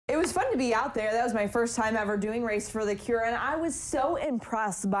to be out there. That was my first time ever doing Race for the Cure, and I was so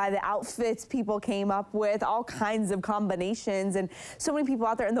impressed by the outfits people came up with, all kinds of combinations, and so many people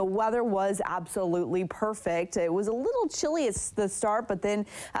out there, and the weather was absolutely perfect. It was a little chilly at the start, but then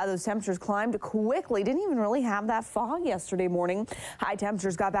those temperatures climbed quickly. Didn't even really have that fog yesterday morning. High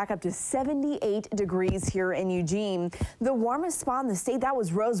temperatures got back up to 78 degrees here in Eugene. The warmest spot in the state, that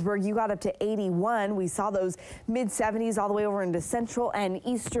was Roseburg. You got up to 81. We saw those mid-70s all the way over into central and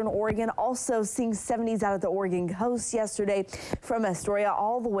eastern Oregon. Also seeing 70s out at the Oregon coast yesterday from Astoria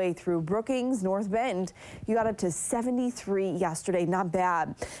all the way through Brookings, North Bend. You got up to 73 yesterday. Not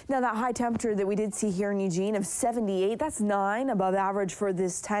bad. Now that high temperature that we did see here in Eugene of 78, that's 9 above average for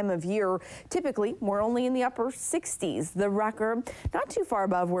this time of year. Typically, we're only in the upper 60s. The record not too far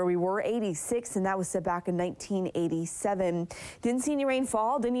above where we were, 86, and that was set back in 1987. Didn't see any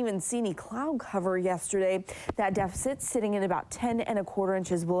rainfall, didn't even see any cloud cover yesterday. That deficit sitting at about 10¼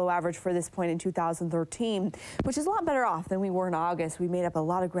 inches below average for this point in 2013, which is a lot better off than we were in August. We made up a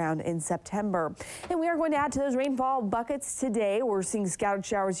lot of ground in September. And we are going to add to those rainfall buckets today. We're seeing scattered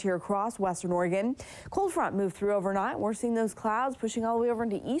showers here across western Oregon. Cold front moved through overnight. We're seeing those clouds pushing all the way over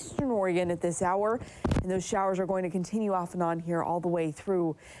into eastern Oregon at this hour. And those showers are going to continue off and on here all the way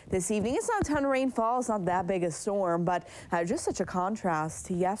through this evening. It's not a ton of rainfall. It's not that big a storm, but just such a contrast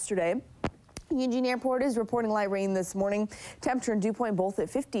to yesterday. Eugene Airport is reporting light rain this morning. Temperature and dew point both at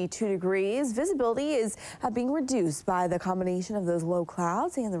 52 degrees. Visibility is being reduced by the combination of those low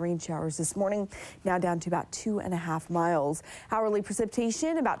clouds and the rain showers this morning, now down to about 2.5 miles. Hourly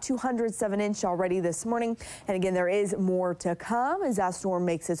precipitation about 207 inches already this morning. And again, there is more to come as that storm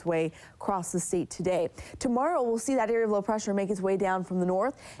makes its way across the state today. Tomorrow, we'll see that area of low pressure make its way down from the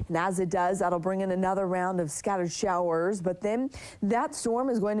north. And as it does, that'll bring in another round of scattered showers. But then that storm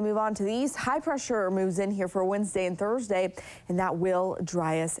is going to move on to the east. High pressure moves in here for Wednesday and Thursday, and that will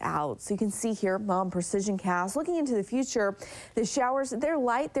dry us out. So you can see here on Precision Cast, looking into the future, the showers, they're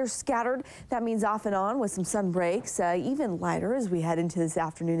light, they're scattered. That means off and on with some sun breaks, even lighter as we head into this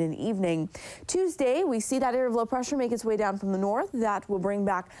afternoon and evening. Tuesday, we see that area of low pressure make its way down from the north. That will bring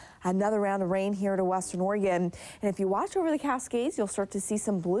back another round of rain here to western Oregon. And if you watch over the Cascades, you'll start to see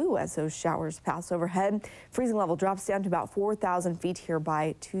some blue as those showers pass overhead. Freezing level drops down to about 4,000 feet here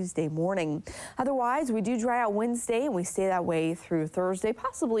by Tuesday morning. Otherwise, we do dry out Wednesday, and we stay that way through Thursday,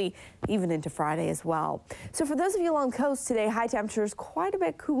 possibly even into Friday as well. So for those of you along the coast today, high temperatures quite a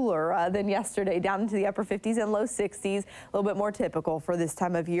bit cooler than yesterday, down into the upper 50s and low 60s, a little bit more typical for this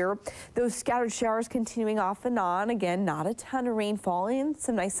time of year. Those scattered showers continuing off and on. Again, not a ton of rainfall and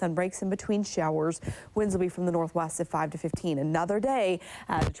some nice sun breaks in between showers. Winds will be from the northwest at 5 to 15. Another day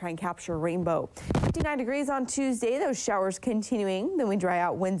to try and capture a rainbow. 59 degrees on Tuesday. Those showers continuing. Then we dry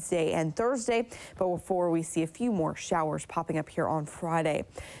out Wednesday and Thursday, but before we see a few more showers popping up here on Friday.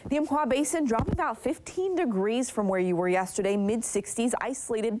 The Umpqua Basin dropping about 15 degrees from where you were yesterday. Mid 60s.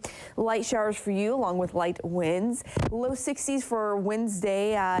 Isolated light showers for you along with light winds. Low 60s for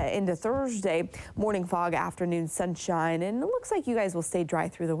Wednesday into Thursday. Morning fog, afternoon sunshine, and it looks like you guys will stay dry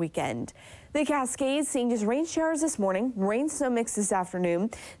through the weekend. The Cascades seeing just rain showers this morning, rain snow mix this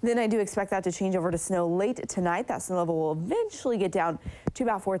afternoon. Then I do expect that to change over to snow late tonight. That snow level will eventually get down to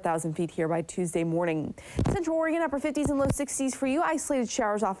about 4,000 feet here by Tuesday morning. Central Oregon, upper 50s and low 60s for you. Isolated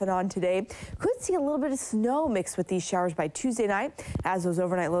showers off and on today. Could see a little bit of snow mixed with these showers by Tuesday night, as those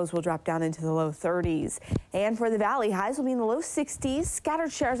overnight lows will drop down into the low 30s. And for the valley, highs will be in the low 60s.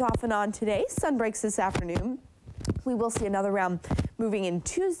 Scattered showers off and on today. Sun breaks this afternoon. We will see another round moving in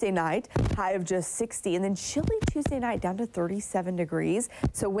Tuesday night, high of just 60, and then chilly Tuesday night down to 37 degrees.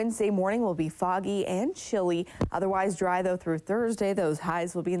 So Wednesday morning will be foggy and chilly, otherwise dry though through Thursday. Those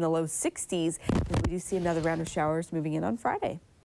highs will be in the low 60s, and we do see another round of showers moving in on Friday.